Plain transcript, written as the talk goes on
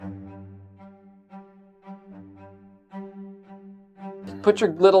put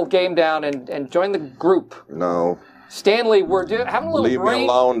your little game down and join the group. No. Stanley, we're having a little Leave me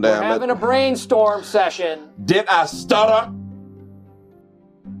alone, damn it. We're having a brainstorm session. Did I stutter?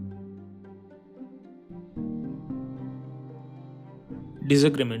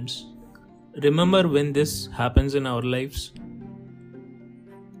 Disagreements. Remember when this happens in our lives?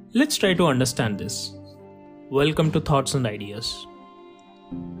 Let's try to understand this. Welcome to Thoughts and Ideas.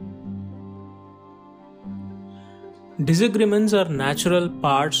 Disagreements are natural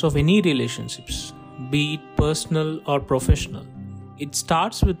parts of any relationships, be it personal or professional. It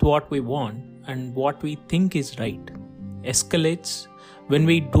starts with what we want and what we think is right, escalates when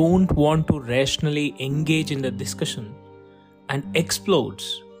we don't want to rationally engage in the discussion, and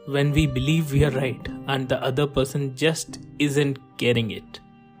explodes when we believe we are right and the other person just isn't getting it.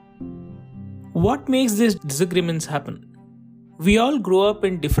 What makes these disagreements happen? We all grow up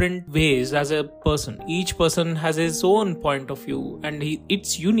in different ways as a person. Each person has his own point of view and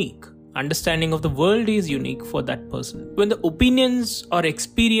it's unique. Understanding of the world is unique for that person. When the opinions or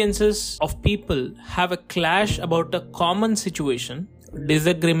experiences of people have a clash about a common situation,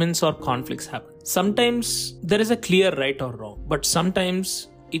 disagreements or conflicts happen. Sometimes there is a clear right or wrong, but sometimes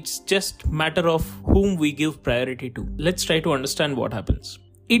it's just matter of whom we give priority to. Let's try to understand what happens.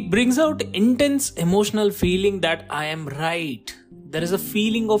 It brings out intense emotional feeling that I am right. There is a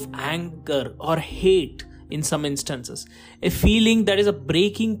feeling of anger or hate in some instances. A feeling that is a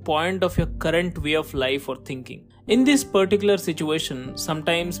breaking point of your current way of life or thinking. In this particular situation,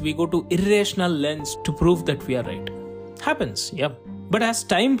 sometimes we go to irrational lengths to prove that we are right. Happens, yeah. But as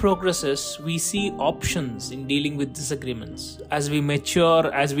time progresses, we see options in dealing with disagreements. As we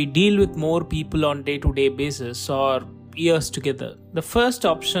mature, as we deal with more people on day-to-day basis or years together, the first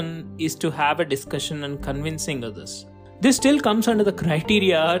option is to have a discussion and convincing others. This still comes under the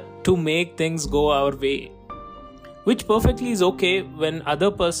criteria to make things go our way, which perfectly is okay when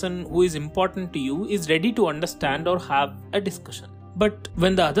other person who is important to you is ready to understand or have a discussion. But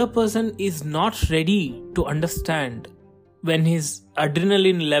when the other person is not ready to understand, when his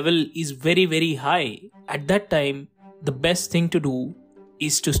adrenaline level is very, very high, at that time, the best thing to do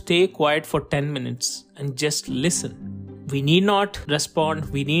is to stay quiet for 10 minutes and just listen. We need not respond,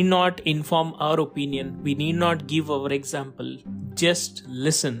 we need not inform our opinion, we need not give our example. Just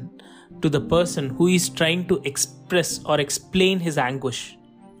listen to the person who is trying to express or explain his anguish.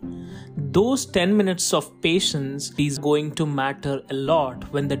 Those 10 minutes of patience is going to matter a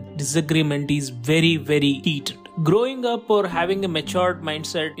lot when the disagreement is very, very heated. Growing up or having a matured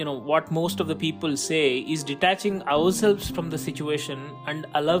mindset, what most of the people say is detaching ourselves from the situation and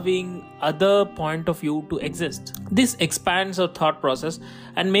allowing other point of view to exist. This expands our thought process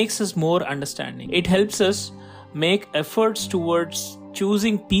and makes us more understanding. It helps us make efforts towards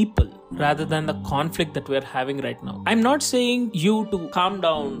choosing people rather than the conflict that we are having right now. I'm not saying you to calm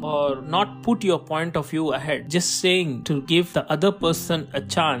down or not put your point of view ahead. Just saying to give the other person a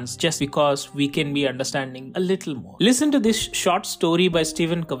chance just because we can be understanding a little more. Listen to this short story by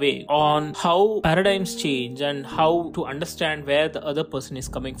Stephen Covey on how paradigms change and how to understand where the other person is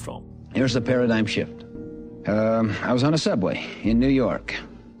coming from. Here's the paradigm shift. I was on a subway in New York.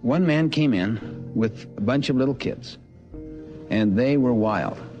 One man came in with a bunch of little kids, and they were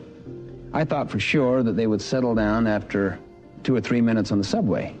wild. I thought for sure that they would settle down after 2 or 3 minutes on the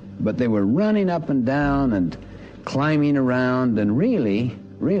subway, but they were running up and down and climbing around and really,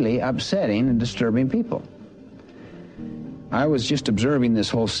 really upsetting and disturbing people. I was just observing this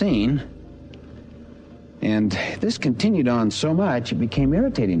whole scene, and this continued on so much it became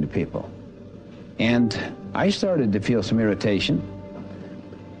irritating to people. And I started to feel some irritation,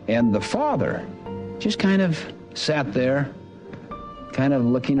 and the father just kind of sat there, kind of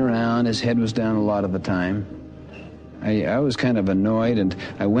looking around. His head was down a lot of the time. I was kind of annoyed, and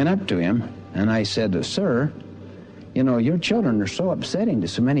I went up to him and I said, "Sir, your children are so upsetting to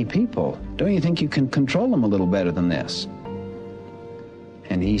so many people. Don't you think you can control them a little better than this?"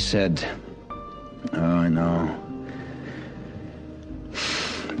 And he said, "Oh, no.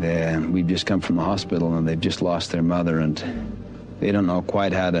 We've just come from the hospital and they've just lost their mother and they don't know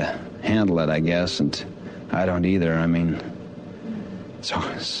quite how to handle it, I guess, and I don't either. I mean, so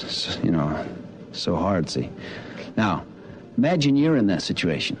hard, see." Now, imagine you're in that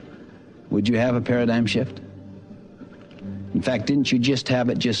situation. Would you have a paradigm shift? In fact, didn't you just have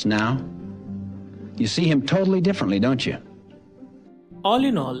it just now? You see him totally differently, don't you? All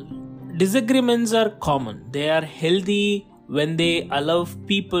in all, disagreements are common. They are healthy when they allow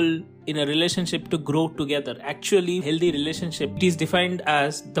people in a relationship to grow together. Actually, healthy relationship, it is defined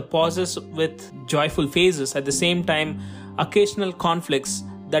as the pauses with joyful phases, at the same time occasional conflicts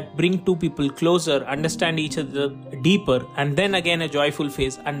that bring two people closer, understand each other deeper, and then again a joyful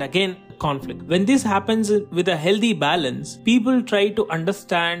phase, and again conflict. When this happens with a healthy balance, people try to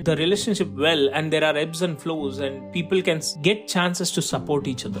understand the relationship well, and there are ebbs and flows, and people can get chances to support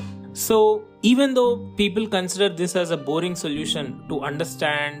each other. So even though people consider this as a boring solution to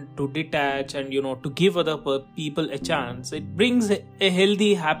understand, to detach, and to give other people a chance, it brings a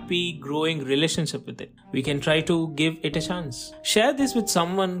healthy, happy, growing relationship with it. We can try to give it a chance. Share this with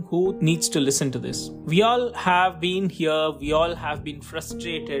someone who needs to listen to this. We all have been here, we all have been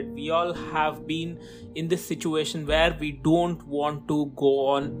frustrated, we all have been in this situation where we don't want to go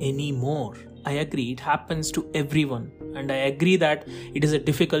on anymore. I agree, it happens to everyone, and I agree that it is a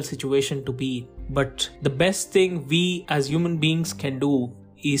difficult situation to be in. But the best thing we as human beings can do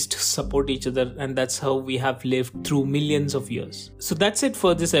is to support each other, and that's how we have lived through millions of years. So that's it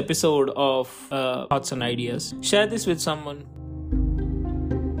for this episode of Thoughts and Ideas. Share this with someone